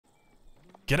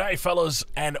G'day fellas,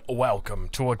 and welcome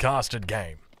to a casted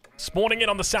game. Spawning in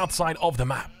on the south side of the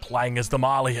map, playing as the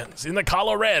Malians in the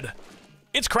colour red.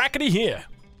 It's Crackety here.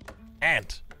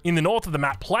 And in the north of the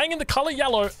map, playing in the colour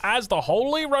yellow as the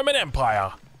Holy Roman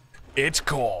Empire, it's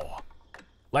Core.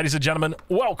 Ladies and gentlemen,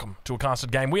 welcome to a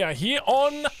casted game. We are here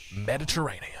on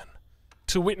Mediterranean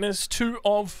to witness two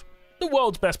of the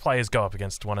world's best players go up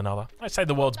against one another. I say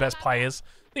the world's best players.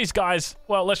 These guys,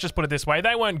 well, let's just put it this way.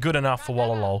 They weren't good enough for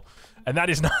Wallalol. And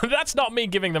that is not, that's not me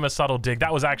giving them a subtle dig.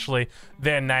 That was actually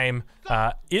their name.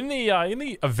 In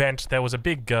the event, there was a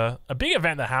big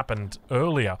event that happened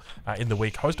earlier in the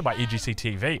week, hosted by EGC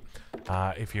TV.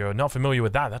 If you're not familiar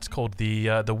with that, that's called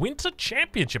the Winter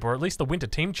Championship, or at least the Winter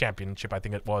Team Championship, I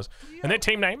think it was. And their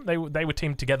team name, they were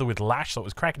teamed together with Lash, so it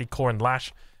was Crackety, Core, and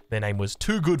Lash. Their name was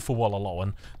too good for Wallalol,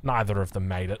 and neither of them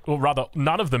made it. Or rather,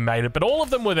 none of them made it, but all of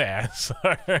them were there. So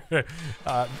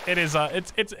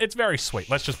it's very sweet.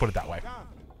 Let's just put it that way.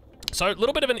 So a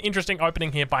little bit of an interesting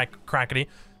opening here by Crackety.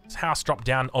 His house dropped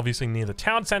down, obviously near the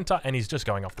town center, and he's just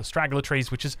going off the straggler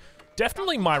trees, which is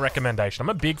definitely my recommendation. I'm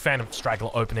a big fan of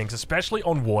straggler openings, especially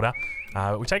on water.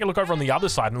 We take a look over on the other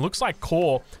side, and it looks like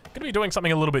Core going to be doing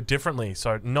something a little bit differently.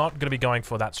 So not going to be going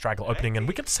for that straggler opening, and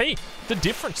we can see the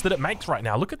difference that it makes right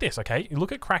now. Look at this, okay? You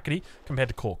look at Crackety compared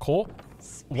to Core. Core,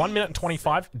 1 minute and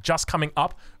 25, just coming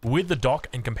up with the dock,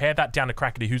 and compare that down to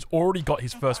Crackety, who's already got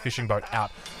his first fishing boat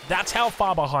out. That's how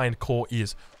far behind Core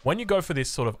is. When you go for this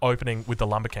sort of opening with the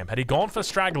lumber camp, had he gone for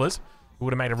stragglers, it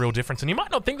would have made a real difference. And you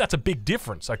might not think that's a big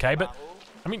difference, okay? But,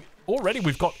 I mean, already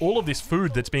we've got all of this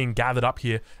food that's being gathered up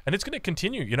here, and it's going to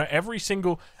continue. You know, every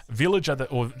single villager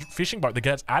or fishing boat that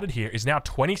gets added here is now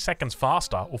 20 seconds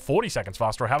faster, or 40 seconds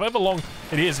faster, or however long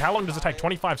it is. How long does it take?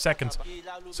 25 seconds.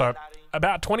 So,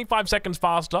 about 25 seconds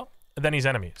faster than his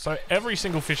enemy. So, every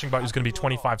single fishing boat is going to be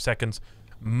 25 seconds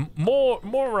more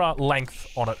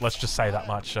length on it, let's just say that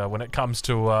much, when it comes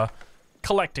to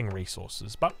collecting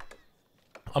resources. But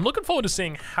I'm looking forward to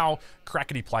seeing how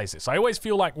Crackety plays this. I always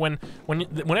feel like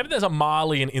whenever there's a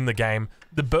Malian in the game,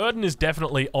 the burden is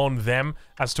definitely on them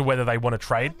as to whether they want to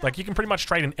trade. Like, you can pretty much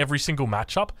trade in every single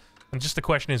matchup, and just the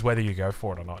question is whether you go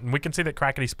for it or not. And we can see that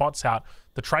Crackety spots out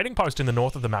the trading post in the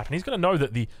north of the map, and he's going to know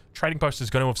that the trading post is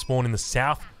going to have spawned in the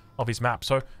south of his map.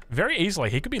 So very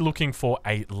easily, he could be looking for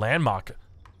a landmark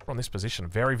from this position.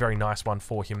 Very, very nice one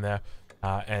for him there.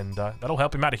 And that'll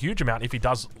help him out a huge amount if he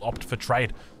does opt for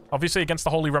trade. Obviously, against the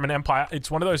Holy Roman Empire,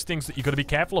 it's one of those things that you've got to be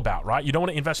careful about, right? You don't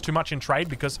want to invest too much in trade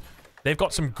because they've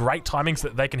got some great timings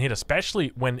that they can hit,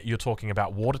 especially when you're talking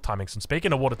about water timings. And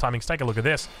speaking of water timings, take a look at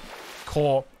this.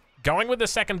 Core going with the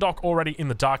second dock already in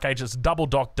the Dark Age. It's double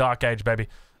dock Dark Age, baby.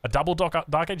 A double dock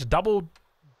Dark Age, double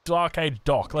Dark Age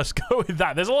dock. Let's go with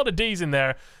that. There's a lot of D's in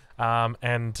there. I'm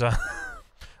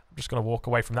just going to walk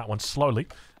away from that one slowly.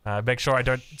 Make sure I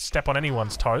don't step on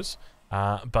anyone's toes.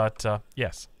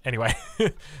 Yes. Anyway,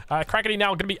 Crackety now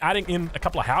going to be adding in a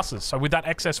couple of houses. So with that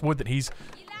excess wood that he's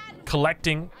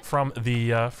collecting from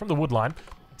the wood line,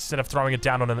 instead of throwing it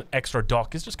down on an extra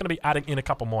dock, he's just going to be adding in a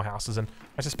couple more houses, and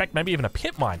I suspect maybe even a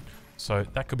pit mine. So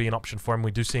that could be an option for him.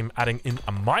 We do see him adding in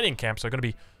a mining camp, so going to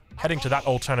be heading to that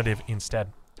alternative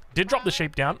instead. Did drop the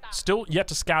sheep down. Still yet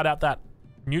to scout out that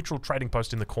neutral trading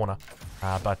post in the corner,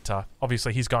 but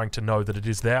obviously he's going to know that it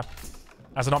is there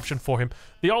as an option for him.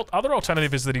 The other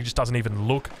alternative is that he just doesn't even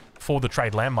look for the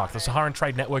trade landmark. The Saharan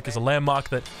Trade Network is a landmark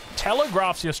that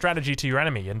telegraphs your strategy to your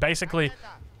enemy, and basically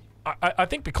I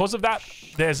think because of that,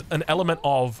 there's an element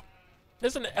of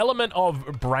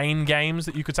brain games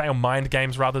that you could say, or mind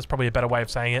games rather, is probably a better way of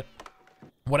saying it,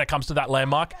 when it comes to that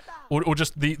landmark, or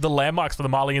just the landmarks for the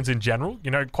Malians in general.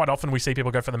 You know, quite often we see people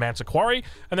go for the Mansa Quarry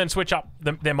and then switch up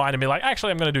their mind and be like,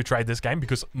 actually, I'm going to do trade this game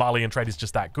because Malian trade is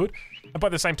just that good. And by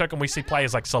the same token, we see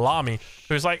players like Salami,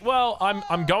 who's like, well,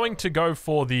 I'm going to go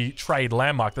for the trade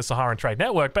landmark, the Saharan Trade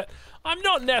Network, but I'm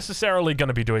not necessarily going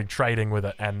to be doing trading with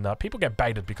it. And people get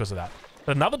baited because of that.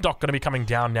 But another dock going to be coming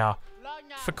down now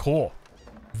for Core.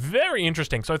 Very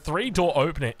interesting. So three dock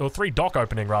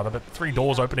opening rather, but 3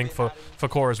 doors opening for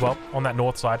Core as well on that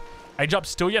north side. Age up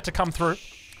still yet to come through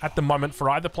at the moment for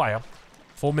either player.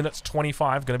 4 minutes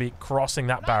 25 going to be crossing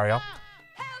that barrier.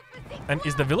 And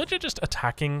is the villager just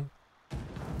attacking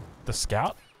the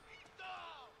scout?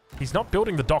 He's not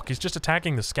building the dock, he's just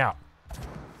attacking the scout.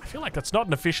 I feel like that's not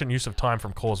an efficient use of time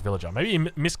from Core's villager. Maybe he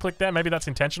misclicked there, maybe that's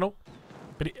intentional.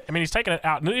 But I mean, he's taking it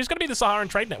out. And it's going to be the Saharan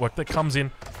Trade Network that comes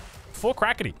in for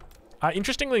Crackety.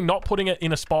 Interestingly, not putting it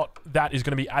in a spot that is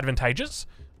going to be advantageous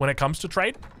when it comes to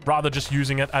trade, rather just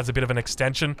using it as a bit of an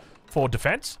extension for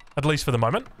defense, at least for the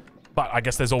moment. But I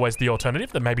guess there's always the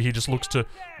alternative that maybe he just looks to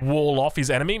wall off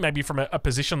his enemy, maybe from a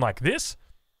position like this,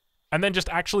 and then just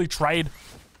actually trade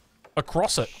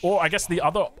across it. Or I guess the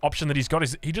other option that he's got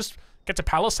is he just gets a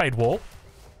palisade wall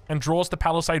and draws the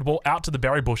palisade wall out to the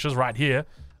berry bushes right here.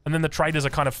 And then the traders are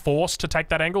kind of forced to take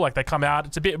that angle. Like they come out.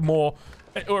 It's a bit more,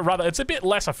 or rather, it's a bit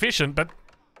less efficient, but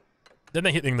then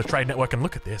they're hitting the trade network. And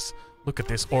look at this. Look at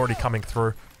this already coming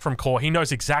through from Core. He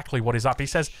knows exactly what is up. He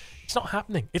says, it's not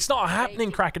happening. It's not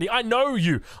happening, Crackety. I know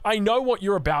you. I know what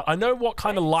you're about. I know what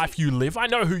kind of life you live. I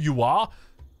know who you are.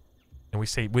 And we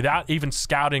see, without even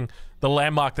scouting the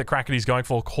landmark that Crackety's going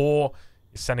for, Core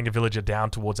is sending a villager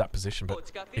down towards that position.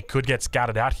 But it could get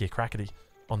scouted out here. Crackety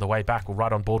on the way back. We're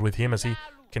right on board with him as he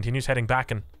continues heading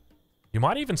back. And you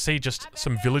might even see just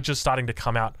some villagers starting to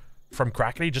come out from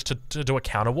Crackety just to do a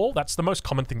counter wall. That's the most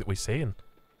common thing that we see. And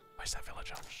where's that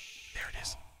villager? There it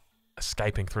is.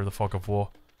 Escaping through the fog of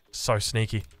war. So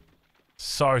sneaky.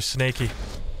 So sneaky.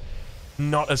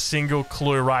 Not a single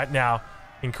clue right now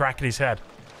in Crackety's head.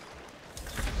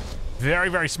 Very,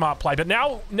 very smart play. But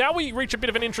now we reach a bit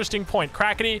of an interesting point.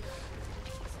 Crackety,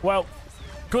 well,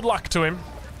 good luck to him.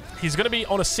 He's going to be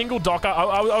on a single dock.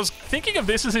 I was thinking of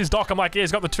this as his dock. I'm like, yeah,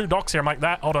 he's got the 2 docks here. I'm like,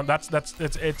 hold on, that's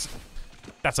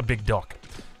a big dock.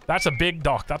 That's a big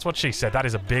dock. That's what she said. That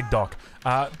is a big dock.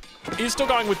 He's still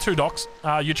going with 2 docks.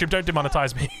 YouTube, don't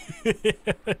demonetize me.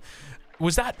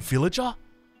 Was that villager?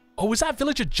 Oh, was that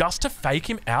villager just to fake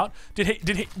him out?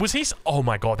 Was he? Oh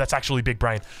my God, that's actually big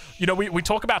brain. You know, we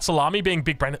talk about Salami being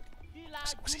big brain.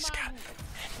 Was he scouting?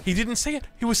 He didn't see it.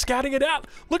 He was scouting it out.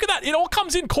 Look at that. It all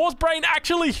comes in. Core's brain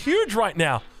actually huge right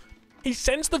now. He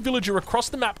sends the villager across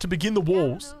the map to begin the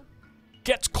walls.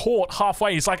 Gets caught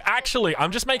halfway. He's like, actually,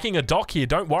 I'm just making a dock here.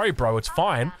 Don't worry, bro. It's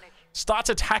fine. Starts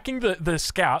attacking the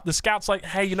scout. The scout's like,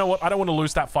 hey, you know what? I don't want to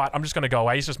lose that fight. I'm just going to go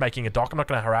away. He's just making a dock. I'm not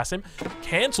going to harass him.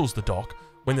 Cancels the dock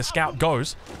when the scout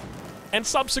goes and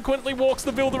subsequently walks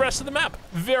the rest of the map.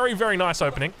 Very, very nice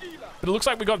opening. But it looks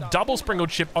like we got double sprinkled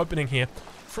ship opening here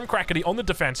from Crackety on the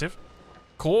defensive.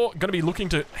 Core going to be looking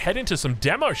to head into some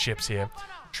demo ships here.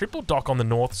 Triple dock on the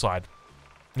north side.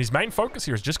 And his main focus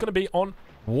here is just going to be on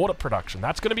water production.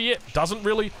 That's going to be it. Doesn't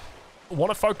really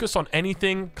want to focus on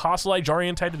anything Castle Age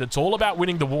orientated. It's all about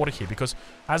winning the water here because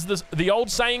as the old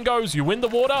saying goes, you win the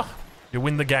water, you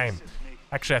win the game.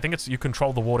 Actually, I think it's you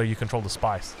control the water, you control the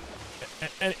spice.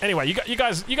 Anyway, you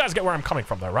guys get where I'm coming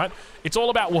from though, right? It's all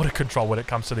about water control when it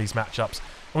comes to these matchups.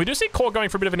 And we do see Core going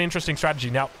for a bit of an interesting strategy.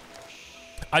 Now,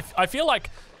 I feel like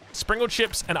sprinkled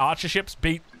ships and archer ships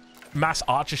beat mass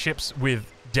archer ships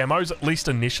with demos, at least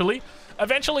initially.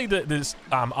 Eventually, the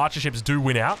archer ships do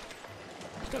win out.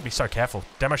 You've got to be so careful.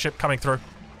 Demo ship coming through.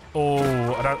 Oh,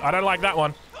 I don't like that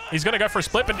one. He's going to go for a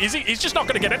split, but he's just not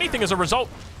going to get anything as a result.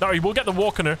 No, he will get the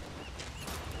war canoe.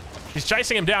 He's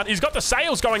chasing him down. He's got the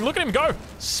sails going. Look at him go.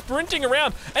 Sprinting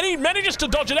around. And he manages to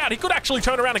dodge it out. He could actually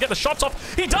turn around and get the shots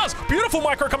off. He does. Beautiful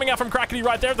micro coming out from Crackety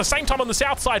right there. At the same time on the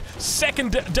south side,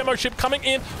 second demo ship coming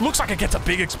in. Looks like it gets a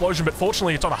big explosion, but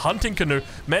fortunately it's on a hunting canoe.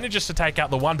 Manages to take out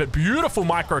the one, but beautiful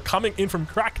micro coming in from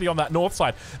Crackety on that north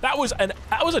side. That was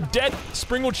a dead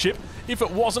sprinkled ship if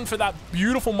it wasn't for that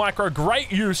beautiful micro. Great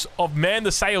use of man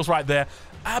the sails right there.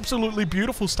 Absolutely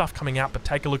beautiful stuff coming out, but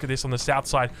take a look at this on the south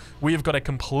side. We have got a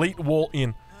complete wall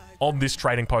in on this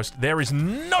trading post. There is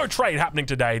no trade happening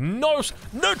today. No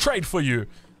trade for you.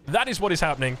 That is what is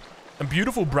happening. And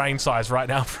beautiful brain size right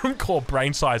now from Core.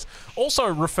 Brain size, also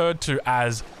referred to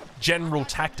as general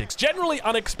tactics. Generally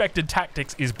unexpected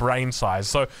tactics is brain size.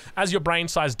 So as your brain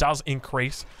size does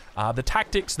increase, the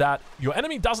tactics that your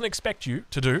enemy doesn't expect you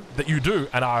to do, that you do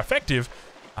and are effective,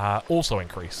 also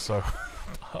increase. So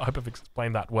I hope I've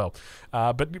explained that well.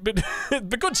 But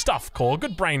good stuff, Core.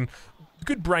 Good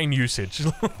brain usage.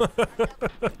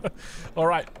 All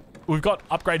right, we've got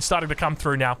upgrades starting to come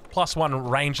through now. +1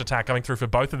 range attack coming through for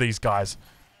both of these guys.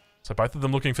 So both of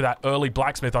them looking for that early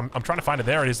blacksmith. I'm trying to find it.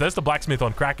 There it is. There's the blacksmith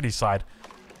on Crackety's side.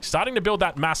 Starting to build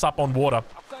that mass up on water.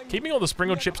 Keeping all the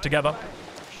sprinkled ships together.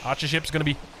 Archer ship's going to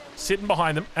be sitting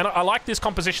behind them. And I like this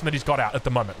composition that he's got out at the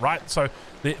moment, right? So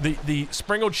the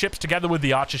sprinkled ships together with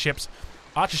the archer ships.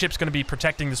 Archer ship's going to be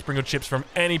protecting the sprinkled ships from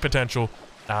any potential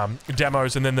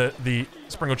demos, and then the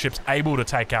sprinkled ship's able to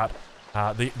take out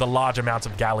the large amounts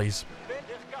of galleys.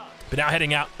 But now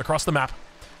heading out across the map,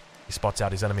 he spots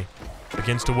out his enemy.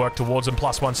 Begins to work towards him.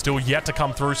 +1 still yet to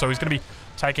come through, so he's going to be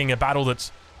taking a battle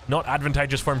that's not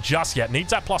advantageous for him just yet.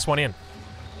 Needs that +1 in.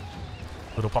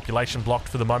 Little population blocked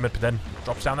for the moment, but then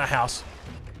drops down the house.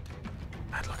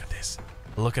 And look at this.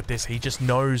 Look at this. He just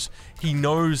knows. He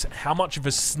knows how much of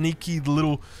a sneaky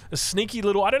little,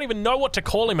 I don't even know what to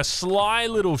call him, a sly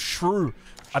little shrew.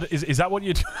 Is that what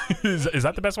you do? Is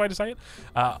that the best way to say it?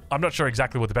 I'm not sure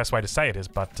exactly what the best way to say it is,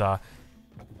 but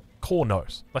Core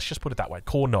knows. Let's just put it that way.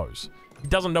 Core knows. He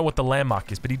doesn't know what the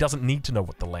landmark is, but he doesn't need to know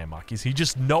what the landmark is. He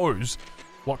just knows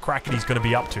what Crackety's going to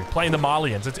be up to. Playing the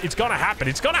Malians. It's going to happen.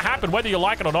 It's going to happen. Whether you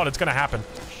like it or not, it's going to happen.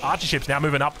 Archer ships now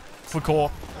moving up for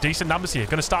Core. Decent numbers here.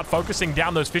 Going to start focusing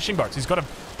down those fishing boats. He's got to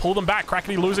pull them back.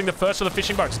 Crackety losing the first of the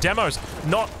fishing boats. Demos,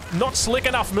 not slick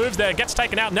enough moves there. Gets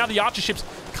taken out. Now the Archer ships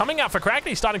coming out for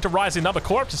Crackety, starting to rise in number.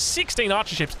 Core up to 16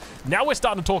 Archer ships. Now we're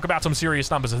starting to talk about some serious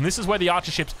numbers, and this is where the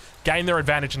Archer ships gain their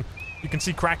advantage, and you can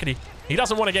see Crackety. He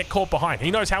doesn't want to get caught behind.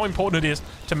 He knows how important it is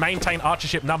to maintain Archer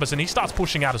ship numbers, and he starts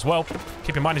pushing out as well.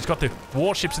 Keep in mind, he's got the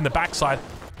warships in the backside.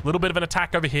 A little bit of an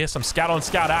attack over here. Some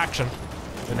scout-on-scout action.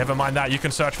 But never mind that. You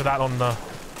can search for that on the...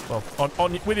 well,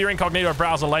 with your incognito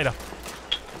browser later.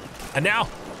 And now,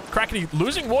 Crackety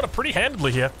losing water pretty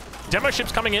handily here. Demo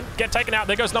ships coming in. Get taken out.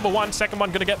 There goes number one. Second one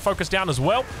going to get focused down as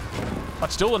well.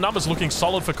 But still, the numbers looking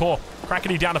solid for Core.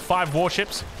 Crackety down to 5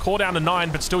 warships. Core down to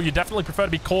 9, but still, you definitely prefer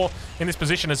to be Core in this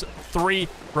position as 3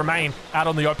 remain out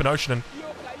on the open ocean, and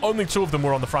only 2 of them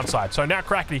were on the front side. So now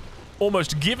Crackety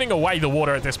almost giving away the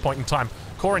water at this point in time.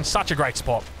 Core in such a great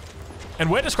spot. And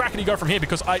where does Crackety go from here?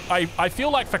 Because I feel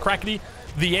like for Crackety,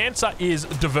 the answer is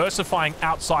diversifying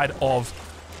outside of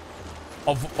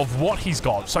what he's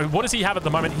got. So what does he have at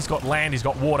the moment? He's got land, he's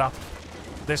got water.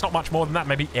 There's not much more than that.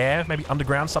 Maybe air, maybe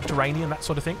underground, subterranean, that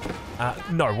sort of thing.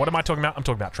 No, what am I talking about? I'm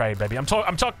talking about trade, baby. I'm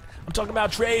talking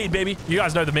about trade, baby. You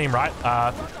guys know the meme, right?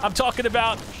 I'm talking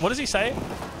about, what does he say?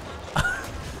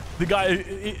 The guy,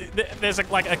 there's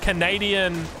like a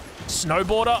Canadian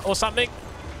snowboarder or something,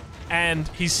 and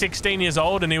he's 16 years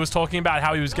old, and he was talking about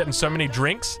how he was getting so many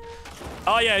drinks.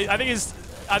 Oh yeah,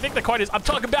 I think the quote is, I'm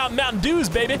talking about Mountain Dews,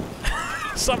 baby.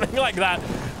 Something like that.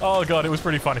 Oh god, it was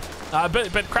pretty funny.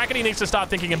 But Crackety needs to start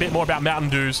thinking a bit more about Mountain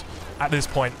Dews at this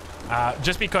point,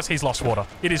 just because he's lost water.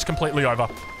 It is completely over.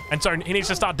 And so he needs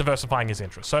to start diversifying his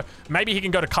interests. So maybe he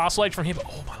can go to Castle Age from here, but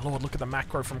oh my lord, look at the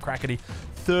macro from Crackety.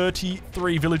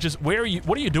 33 villages. Where are you?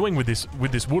 What are you doing with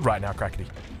this wood right now, Crackety?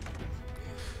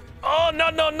 Oh no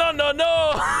no no no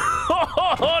no!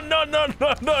 Oh no no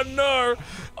no no no!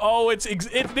 Oh,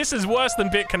 this is worse than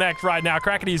BitConnect right now.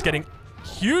 Crackety is getting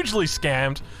hugely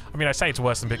scammed. I mean, I say it's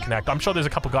worse than BitConnect. I'm sure there's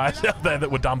a couple guys out there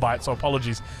that were done by it, so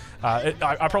apologies.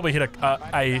 I probably hit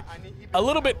a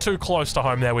little bit too close to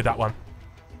home there with that one.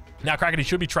 Now, Crackety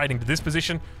should be trading to this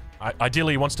position.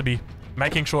 Ideally, he wants to be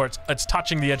making sure it's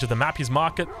touching the edge of the map, his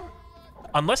market.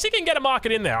 Unless he can get a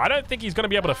market in there. I don't think he's going to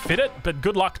be able to fit it, but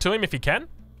good luck to him if he can.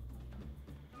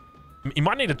 He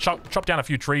might need to chop down a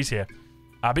few trees here.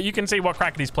 But you can see what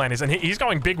Crackety's plan is, and he's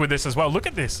going big with this as well. Look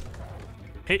at this.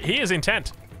 He is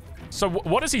intent. So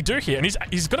what does he do here? And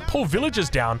he's going to pull villagers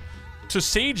down to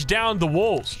siege down the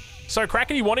walls. So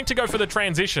Crackety wanting to go for the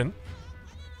transition,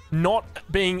 not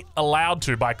being allowed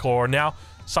to by Core. Now,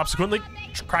 subsequently,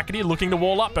 Crackety looking to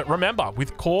wall up. But remember,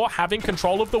 with Core having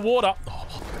control of the water... Oh,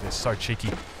 look at this, so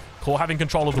cheeky. Core having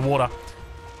control of the water.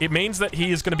 It means that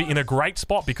he is going to be in a great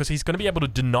spot because he's going to be able to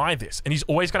deny this. And he's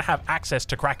always going to have access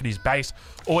to Crackety's base.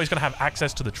 Always going to have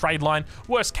access to the trade line.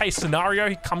 Worst case scenario,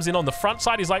 he comes in on the front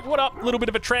side. He's like, what up? A little bit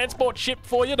of a transport ship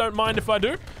for you. Don't mind if I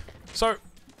do. So,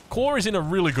 Core is in a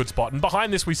really good spot. And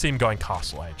behind this, we see him going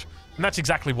Castle Age. And that's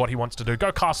exactly what he wants to do.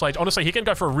 Go Castle Age. Honestly, he can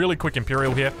go for a really quick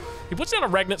Imperial here. He puts down a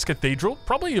Regnitz Cathedral.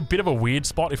 Probably a bit of a weird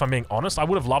spot, if I'm being honest. I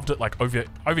would have loved it, like,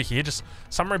 over here. Just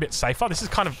somewhere a bit safer. This is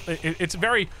kind of... It's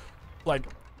very, like...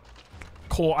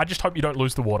 Core, I just hope you don't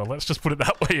lose the water. Let's just put it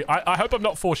that way. I hope I'm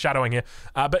not foreshadowing here.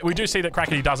 But we do see that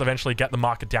Crackety does eventually get the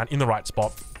market down in the right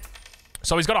spot.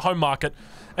 So he's got a home market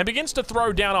and begins to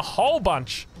throw down a whole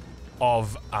bunch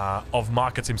of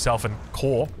markets himself, and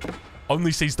Core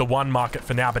only sees the one market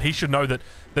for now, but he should know that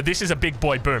this is a big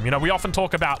boy boom. You know, we often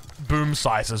talk about boom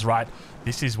sizes, right?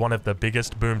 This is one of the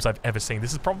biggest booms I've ever seen.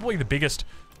 This is probably the biggest...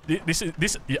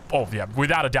 yeah,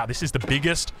 without a doubt, this is the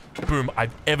biggest boom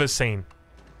I've ever seen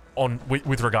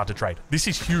with regard to trade. This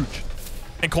is huge.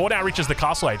 And Core now reaches the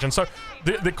Castle Age. And so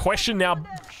the question now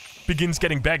begins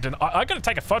getting begged. And I got to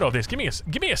take a photo of this. Give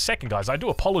me a second, guys. I do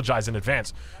apologize in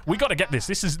advance. We got to get this.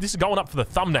 This is going up for the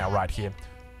thumbnail right here.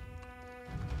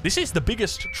 This is the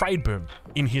biggest trade boom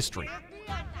in history.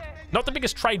 Not the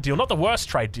biggest trade deal, not the worst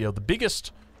trade deal, the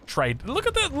biggest trade. Look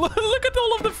at that. Look at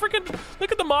all of the freaking...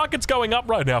 Look at the markets going up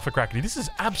right now for Crackety. This is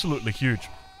absolutely huge.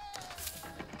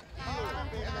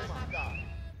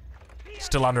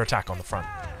 Still under attack on the front.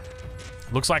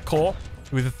 Looks like Core,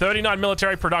 with a 39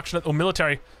 military production, or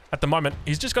military at the moment,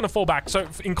 he's just going to fall back. So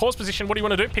in Core's position, what do you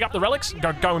want to do? Pick up the relics?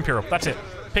 Go Imperial. That's it.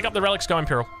 Pick up the relics, go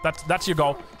Imperial. That's your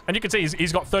goal. And you can see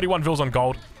he's got 31 vills on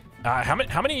gold. How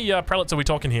many prelates are we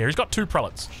talking here? He's got 2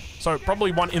 prelates. So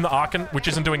probably one in the Archon, which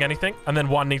isn't doing anything. And then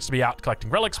one needs to be out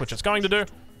collecting relics, which it's going to do.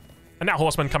 And now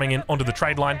Horsemen coming in onto the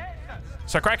trade line.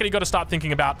 So Crackety got to start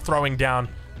thinking about throwing down,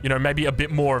 you know, maybe a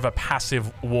bit more of a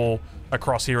passive wall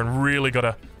across here, and really got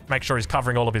to make sure he's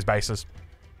covering all of his bases.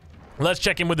 Let's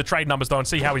check in with the trade numbers, though, and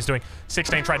see how he's doing.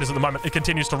 16 traders at the moment. It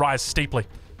continues to rise steeply.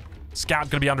 Scout going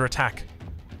to be under attack.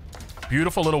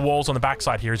 Beautiful little walls on the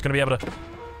backside here. He's going to be able to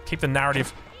keep the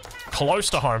narrative close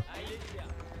to home.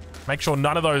 Make sure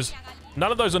none of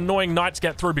those annoying knights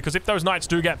get through, because if those knights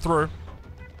do get through,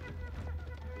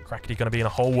 Crackety going to be in a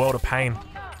whole world of pain.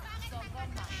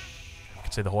 You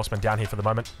can see the horsemen down here for the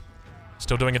moment.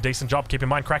 Still doing a decent job. Keep in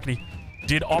mind, Crackety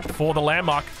did opt for the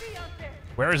landmark.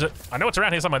 Where is it? I know it's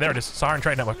around here somewhere. There it is. Siren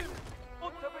Trade Network.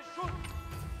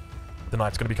 The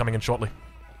knight's going to be coming in shortly.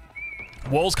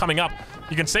 Walls coming up.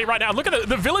 You can see right now. Look at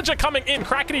the villager coming in.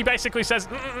 Crackety basically says,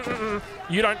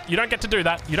 You don't get to do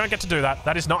that. You don't get to do that.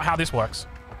 That is not how this works.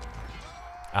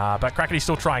 But Crackety's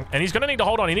still trying. And he's going to need to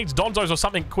hold on. He needs Donzos or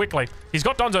something quickly. He's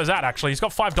got Donzos out, actually. He's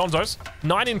got 5 Donzos.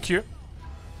 9 in queue.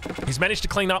 He's managed to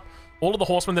clean up all of the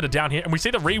horsemen that are down here. And we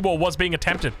see the re-wall was being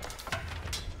attempted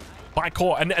by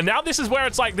Core. And now this is where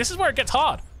it's like, this is where it gets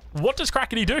hard. What does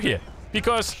Crackety do here?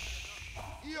 Because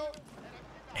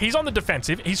he's on the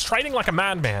defensive. He's trading like a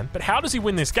madman. But how does he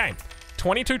win this game?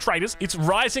 22 traders. It's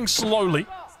rising slowly.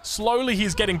 Slowly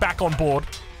he's getting back on board.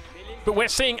 But we're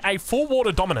seeing a full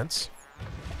water dominance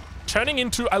turning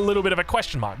into a little bit of a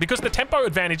question mark, because the tempo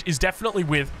advantage is definitely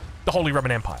with the Holy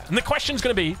Roman Empire. And the question's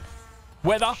going to be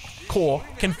whether Core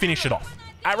can finish it off.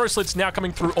 Arrow slits now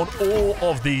coming through on all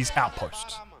of these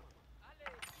outposts.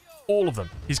 All of them.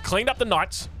 He's cleaned up the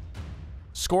knights.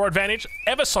 Score advantage,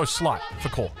 ever so slight for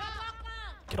Core.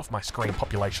 Get off my screen,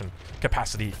 population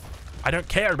capacity. I don't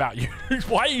care about you.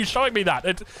 Why are you showing me that?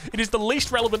 It is the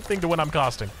least relevant thing to when I'm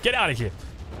casting. Get out of here.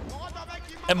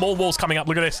 And more walls coming up.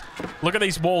 Look at this. Look at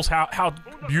these walls, how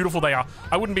beautiful they are.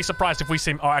 I wouldn't be surprised if we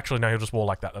see... Oh, actually, no, he'll just wall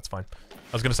like that. That's fine. I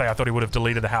was going to say, I thought he would have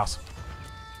deleted the house.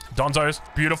 Donzos,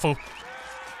 beautiful.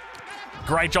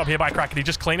 Great job here by Crackety,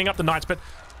 just cleaning up the knights. But,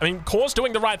 I mean, Core's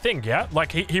doing the right thing, yeah?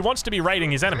 Like, he wants to be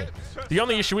raiding his enemy. The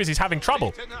only issue is he's having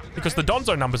trouble, because the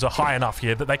Donzo numbers are high enough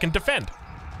here that they can defend.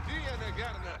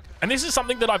 And this is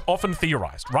something that I've often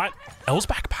theorized, right?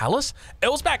 Elsbach Palace?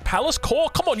 Elsbach Palace? Core?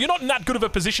 Come on, you're not in that good of a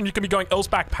position you can be going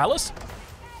Elsbach Palace.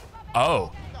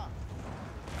 Oh.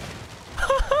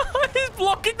 He's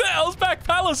blocking the Elsbach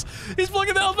Palace. He's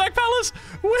blocking the Elsbach Palace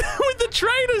with the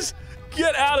traders.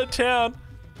 Get out of town.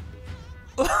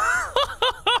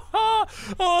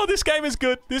 Oh, this game is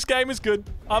good. This game is good.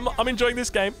 I'm enjoying this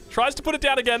game. Tries to put it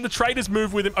down again. The traders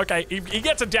move with him. Okay, he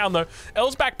gets it down, though.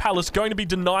 Elsbach Palace going to be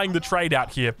denying the trade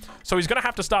out here. So he's going to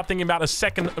have to start thinking about a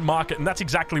second market, and that's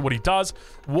exactly what he does.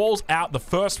 Walls out the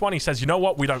first one. He says, you know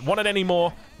what? We don't want it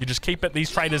anymore. You just keep it.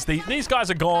 These traders, these guys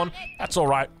are gone. That's all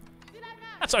right.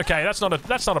 That's okay. That's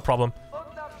not a problem.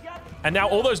 And now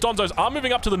all those Donzos are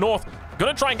moving up to the north.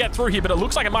 Going to try and get through here, but it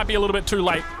looks like it might be a little bit too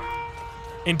late.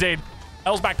 Indeed.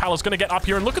 Elsbach Palace going to get up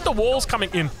here, and look at the walls coming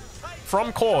in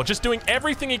from Core, just doing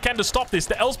everything he can to stop this.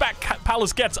 The Elsbach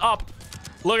Palace gets up.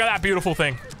 Look at that beautiful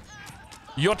thing.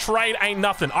 Your trade ain't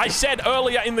nothing. I said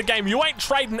earlier in the game, you ain't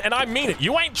trading, and I mean it.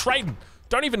 You ain't trading.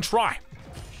 Don't even try.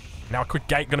 Now a quick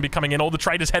gate going to be coming in. All the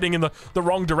traders heading in the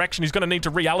wrong direction. He's going to need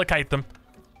to reallocate them.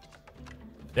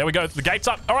 There we go. The gate's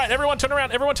up. All right, everyone turn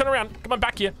around. Everyone turn around. Come on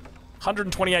back here.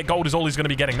 128 gold is all he's going to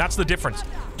be getting. That's the difference.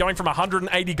 Going from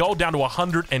 180 gold down to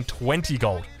 120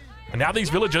 gold. And now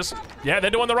these villagers, yeah, they're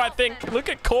doing the right thing. Look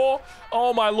at Core.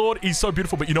 Oh, my lord. He's so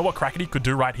beautiful. But you know what Crackety could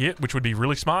do right here, which would be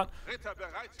really smart?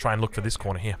 Try and look for this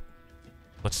corner here.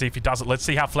 Let's see if he does it. Let's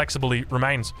see how flexible he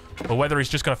remains. Or whether he's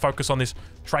just going to focus on this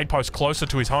trade post closer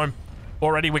to his home.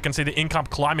 Already, we can see the income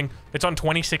climbing. It's on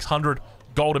 2,600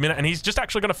 gold a minute. And he's just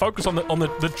actually going to focus on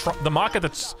the market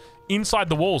that's inside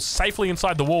the walls, safely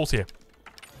inside the walls here.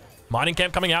 Mining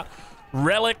camp coming out.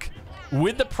 Relic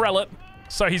with the prelate.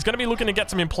 So he's going to be looking to get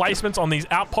some emplacements on these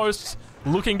outposts,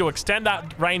 looking to extend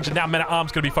that range, and now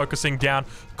Men-at-Arms going to be focusing down.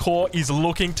 Core is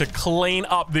looking to clean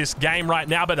up this game right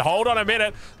now, but hold on a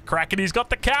minute. Crackety's got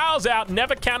the cows out.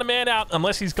 Never count a man out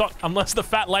unless the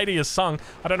fat lady is sung.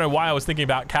 I don't know why I was thinking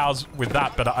about cows with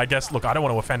that, but I guess, look, I don't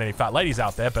want to offend any fat ladies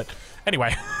out there, but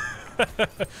anyway.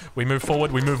 We move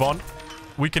forward. We move on.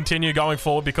 We continue going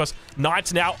forward because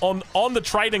Knights now on the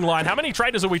trading line. How many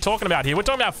traders are we talking about here? We're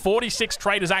talking about 46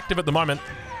 traders active at the moment.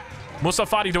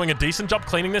 Musafati doing a decent job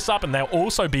cleaning this up, and they'll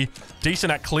also be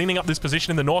decent at cleaning up this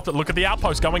position in the north. But look at the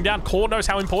outpost going down. Core knows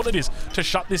how important it is to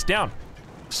shut this down.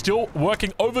 Still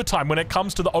working overtime when it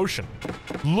comes to the ocean.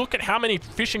 Look at how many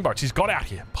fishing boats he's got out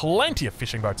here. Plenty of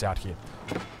fishing boats out here.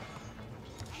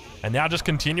 And now just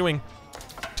continuing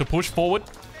to push forward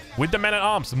with the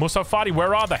Men-at-Arms. The Musafati,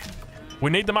 where are they? We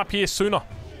need them up here sooner.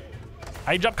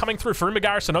 Age up coming through. Faruma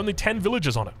Garrison, only 10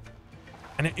 villagers on it.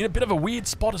 And in a bit of a weird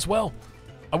spot as well.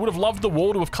 I would have loved the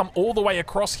wall to have come all the way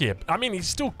across here. I mean, he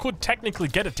still could technically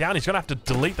get it down. He's going to have to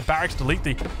delete the barracks, delete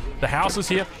the houses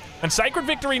here. And Sacred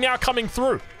Victory now coming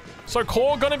through. So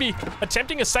Core going to be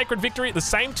attempting a Sacred Victory at the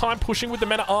same time, pushing with the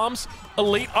Men-at-Arms.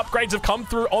 Elite upgrades have come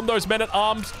through on those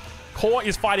Men-at-Arms. Core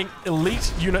is fighting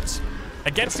elite units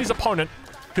against his opponent,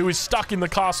 who is stuck in the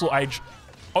Castle Age.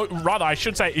 Oh, rather, I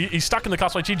should say he's stuck in the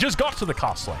Castle Age. He just got to the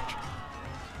Castle Age.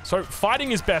 So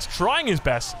fighting his best, trying his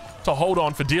best to hold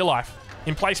on for dear life.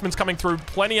 Emplacements coming through,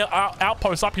 plenty of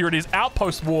outposts up here. It is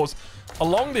outpost wars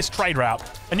along this trade route.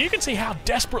 And you can see how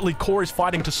desperately Core is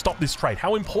fighting to stop this trade.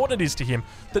 How important it is to him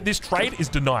that this trade is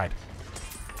denied.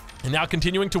 And now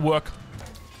continuing to work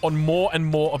on more and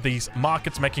more of these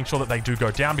markets, making sure that they do go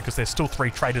down because there's still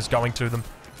 3 traders going to them.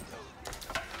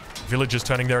 Villagers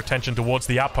turning their attention towards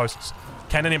the outposts.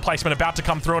 Cannon emplacement about to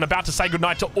come through and about to say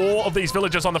goodnight to all of these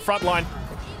villagers on the front line.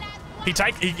 He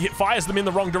fires them in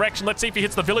the wrong direction. Let's see if he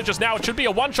hits the villagers now. It should be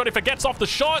a one-shot if it gets off the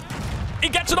shot. He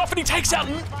gets it off and he takes out...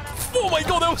 Oh my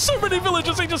god, there were so many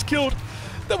villagers he just killed.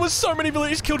 There was so many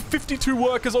villagers. He's killed 52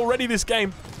 workers already this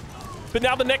game. But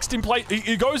now the next in play...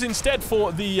 He goes instead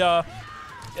for the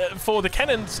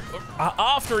cannons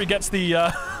after he gets the...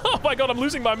 oh my god, I'm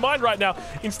losing my mind right now.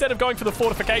 Instead of going for the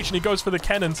fortification, he goes for the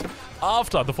cannons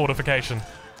after the fortification.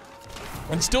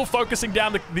 And still focusing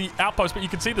down the outpost, but you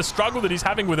can see the struggle that he's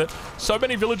having with it. So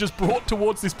many villagers brought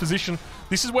towards this position.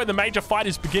 This is where the major fight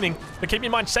is beginning. But keep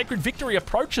in mind, Sacred Victory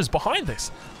approaches behind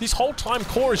this. This whole time,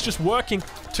 Core is just working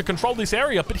to control this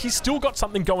area, but he's still got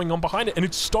something going on behind it, and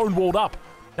it's stone-walled up.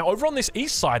 Now, over on this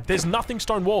east side, there's nothing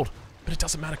stone-walled, but it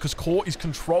doesn't matter because Core is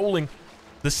controlling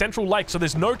the central lake, so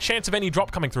there's no chance of any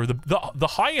drop coming through. The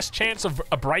highest chance of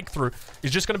a breakthrough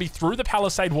is just going to be through the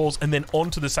palisade walls and then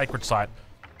onto the sacred site.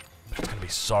 It's going to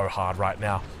be so hard right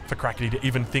now for Crackety to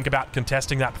even think about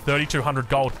contesting that. 3,200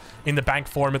 gold in the bank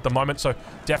for him at the moment, so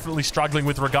definitely struggling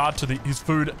with regard to his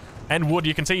food and wood.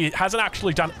 You can see he hasn't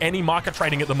actually done any market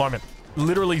trading at the moment.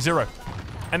 Literally 0.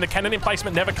 And the cannon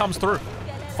emplacement never comes through.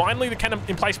 Finally, the cannon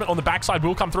emplacement on the backside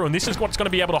will come through, and this is what's going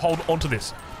to be able to hold onto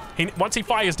this. Once he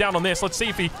fires down on this, let's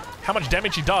see how much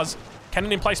damage he does.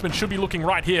 Cannon emplacement should be looking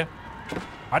right here.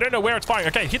 I don't know where it's firing.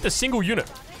 Okay, hit the single unit,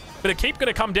 but it keeps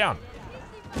going to come down.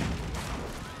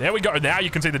 There we go. Now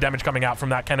you can see the damage coming out from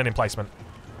that cannon emplacement.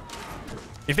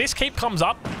 If this keep comes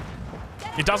up,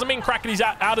 it doesn't mean Crackety's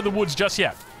out of the woods just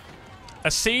yet.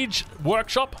 A siege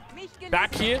workshop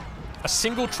back here, a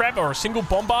single trap or a single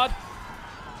bombard,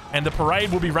 and the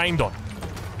parade will be rained on.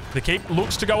 The keep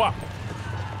looks to go up.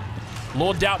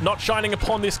 Lord Doubt not shining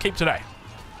upon this keep today.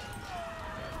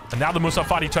 And now the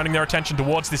Musafati turning their attention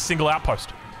towards this single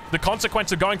outpost. The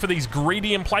consequence of going for these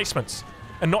greedy emplacements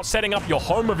and not setting up your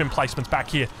home of emplacements back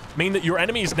here mean that your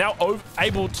enemy is now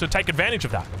able to take advantage of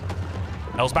that.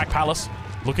 Elsback Palace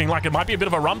looking like it might be a bit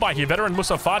of a run by here. Veteran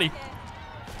Musafati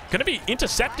going to be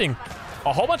intercepting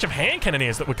a whole bunch of hand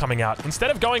cannoneers that were coming out.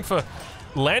 Instead of going for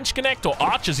Landsknecht or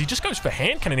archers, he just goes for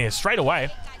hand cannoneers straight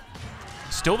away.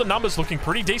 Still the numbers looking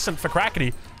pretty decent for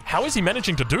Crackety. How is he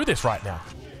managing to do this right now?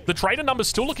 The trader numbers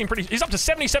still looking pretty... He's up to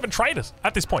 77 traders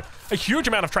at this point. A huge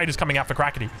amount of traders coming out for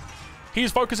Crackety. He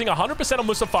is focusing 100% on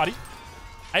Musafati.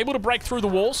 Able to break through the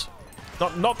walls.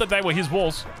 Not that they were his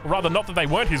walls. Or rather, not that they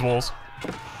weren't his walls.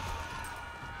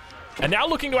 And now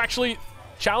looking to actually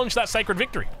challenge that Sacred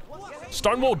Victory.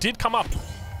 Stonewall did come up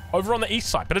over on the east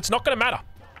side, but it's not going to matter.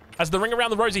 As the ring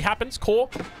around the rosy happens, Core,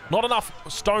 not enough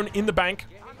stone in the bank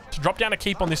to drop down a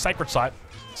keep on this sacred site.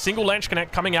 Single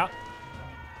Landsknecht coming out.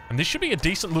 And this should be a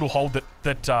decent little hold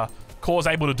that Core's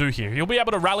able to do here. He'll be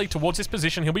able to rally towards this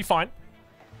position. He'll be fine.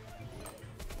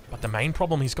 But the main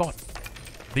problem he's got,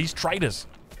 these traders,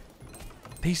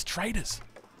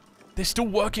 they're still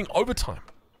working overtime.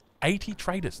 80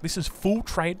 traders. This is full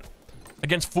trade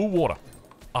against full water.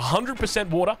 100%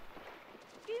 water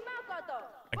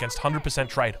against 100%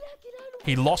 trade.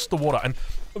 He lost the water. And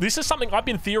this is something I've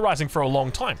been theorizing for a long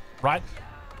time, right?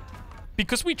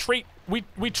 Because we treat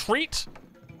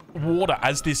water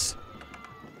as this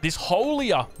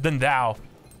holier than thou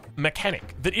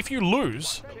mechanic that if you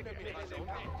lose,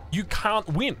 you can't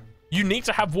win. You need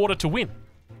to have water to win.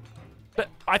 But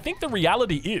I think the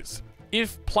reality is,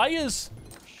 if players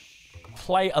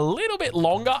play a little bit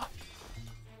longer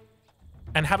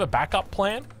and have a backup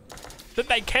plan, that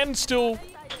they can still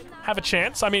have a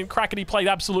chance. I mean, Crackety played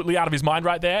absolutely out of his mind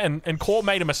right there, and Core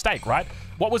made a mistake, right?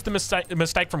 What was the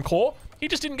mistake from Core? He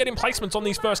just didn't get emplacements on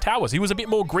these first towers. He was a bit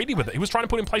more greedy with it. He was trying to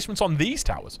put emplacements on these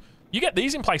towers. You get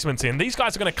these emplacements in, these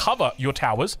guys are going to cover your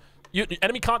towers. Your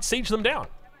enemy can't siege them down.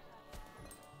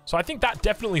 So I think that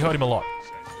definitely hurt him a lot.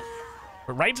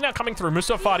 But raids now coming through.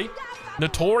 Musafati,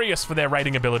 notorious for their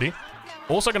raiding ability.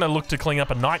 Also going to look to clean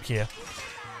up a knight here.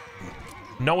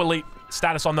 No elite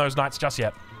status on those knights just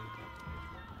yet.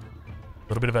 A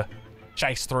little bit of a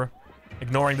chase through,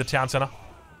 ignoring the town center.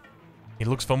 He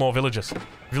looks for more villagers.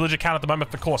 Villager count at the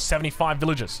moment for course, 75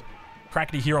 villagers.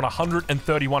 Crackety here on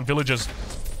 131 villagers,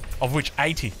 of which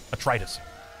 80 are traders.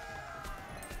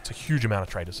 It's a huge amount of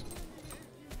traders.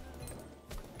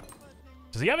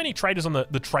 Does he have any traders on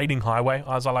the trading highway,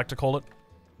 as I like to call it?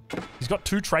 He's got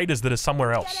 2 traders that are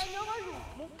somewhere else.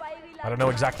 I don't know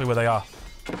exactly where they are.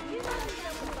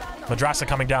 Madrasa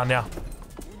coming down now.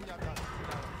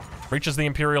 Reaches the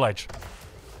Imperial Age.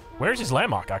 Where is his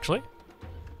landmark, actually?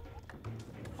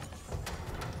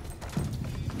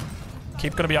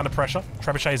 Keep going to be under pressure.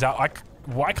 Trebuchet is out.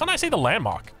 Why can't I see the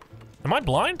landmark? Am I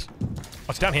blind? Oh,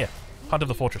 it's down here. Hunt of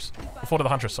the Fortress. The Fort of the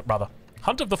Huntress, rather.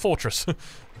 Hunt of the Fortress.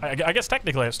 I guess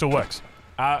technically it still works.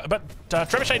 But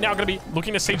Trebuchet now going to be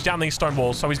looking to siege down these stone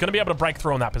walls, so he's going to be able to break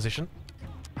through on that position.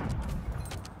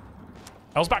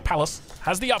 Elsbach Palace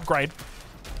has the upgrade.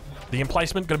 The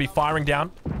emplacement going to be firing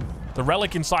down. The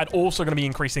relic inside also going to be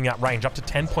increasing that range up to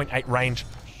 10.8 range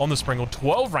on the Springle,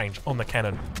 12 range on the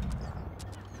cannon.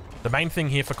 The main thing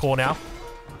here for Core now,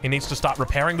 he needs to start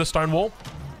repairing the stone wall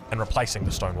and replacing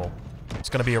the stone wall. It's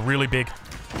going to be a really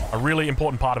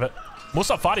important part of it.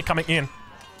 Musafati coming in.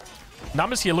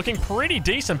 Numbers here looking pretty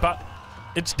decent, but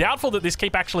it's doubtful that this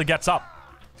keep actually gets up.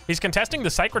 He's contesting the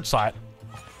sacred site.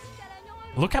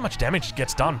 Look how much damage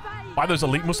gets done by those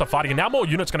elite Musafati. And now more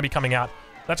units going to be coming out.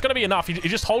 That's going to be enough. He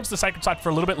just holds the sacred site for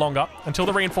a little bit longer until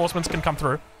the reinforcements can come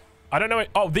through. I don't know.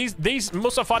 Oh, these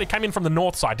Musafati came in from the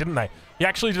north side, didn't they? He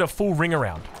actually did a full ring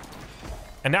around.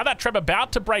 And now that Treb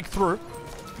about to break through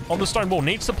on the stone wall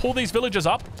needs to pull these villagers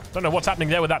up. Don't know what's happening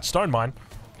there with that stone mine.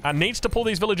 Needs to pull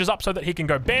these villagers up so that he can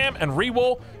go bam and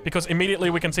re-wall, because immediately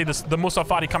we can see the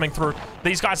Musafati coming through.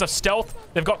 These guys have stealth.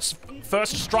 They've got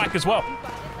first strike as well.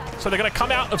 So they're going to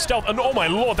come out of stealth, and oh my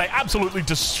lord, they absolutely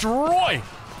destroy.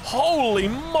 Holy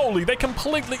moly, they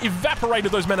completely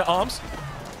evaporated those men-at-arms.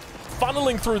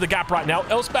 Funneling through the gap right now.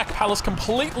 Elsbach Palace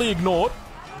completely ignored.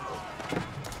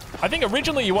 I think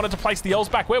originally you wanted to place the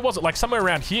Elsbach, where was it? Like somewhere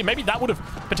around here. Maybe that would have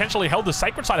potentially held the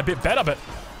sacred site a bit better, but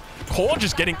Core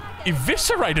just getting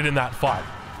eviscerated in that fight.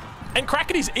 And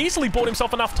Crackety's easily bought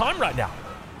himself enough time right now.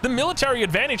 The military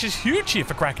advantage is huge here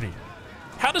for Crackety.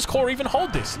 How does Core even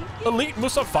hold this? Elite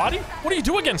Musafati? What do you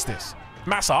do against this?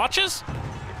 Mass archers?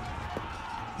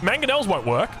 Mangonels won't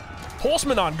work.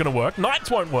 Horsemen aren't going to work.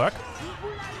 Knights won't work.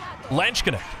 Lange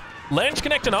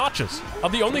Connect and archers are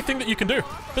the only thing that you can do.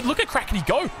 But look at Crackety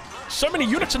go. So many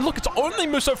units, and look, it's only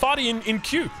Musafati in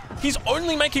queue. He's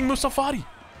only making Musafati.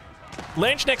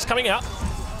 Lange next coming out.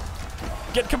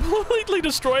 Get completely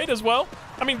destroyed as well.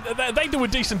 I mean, they do a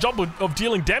decent job of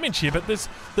dealing damage here, but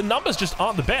the numbers just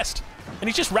aren't the best. And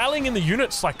he's just rallying in the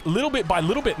units like little bit by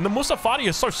little bit. And the Musafati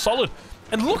is so solid.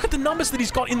 And look at the numbers that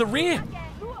he's got in the rear.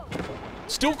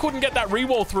 Still couldn't get that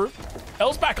re-wall through.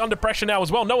 Elsbach under pressure now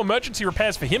as well. No emergency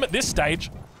repairs for him at this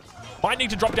stage. Might need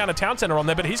to drop down a town center on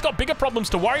there, but he's got bigger problems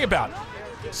to worry about.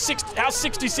 How's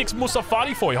 66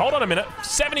 Musafati for you? Hold on a minute.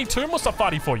 72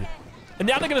 Musafati for you. And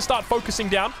now they're going to start focusing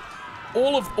down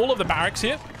all of the barracks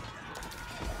here.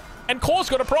 And Core's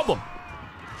got a problem.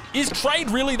 Is trade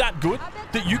really that good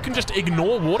that you can just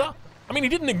ignore water? I mean, he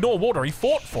didn't ignore water. He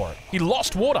fought for it. He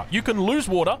lost water. You can lose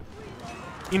water.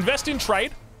 Invest in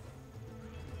trade.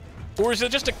 Or is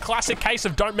it just a classic case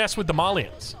of don't mess with the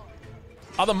Malians?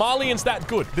 Are the Malians that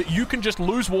good that you can just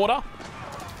lose water?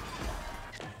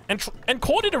 And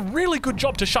Core did a really good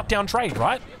job to shut down trade,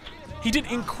 right? He did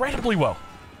incredibly well.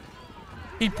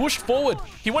 He pushed forward.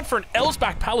 He went for an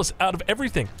Elsbach Palace out of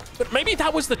everything. But maybe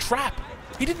that was the trap.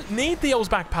 He didn't need the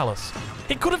Elsbach Palace.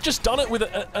 He could have just done it with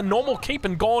a normal keep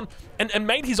and gone and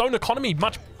made his own economy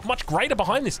much greater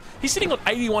behind this. He's sitting on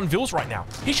 81 vills right now.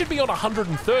 He should be on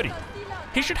 130.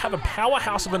 He should have a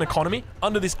powerhouse of an economy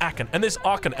under this Aachen, and there's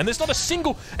Aachen, and there's not a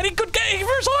single, and he could get it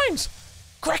for his lines.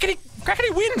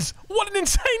 Crackety wins. What an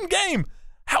insane game.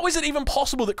 How is it even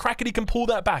possible that Crackety can pull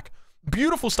that back?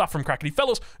 Beautiful stuff from Crackety.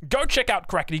 Fellas, go check out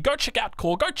Crackety, go check out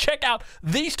Core, go check out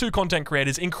these two content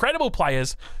creators, incredible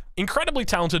players, incredibly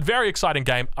talented, very exciting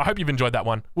game. I hope you've enjoyed that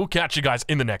one. We'll catch you guys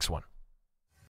in the next one.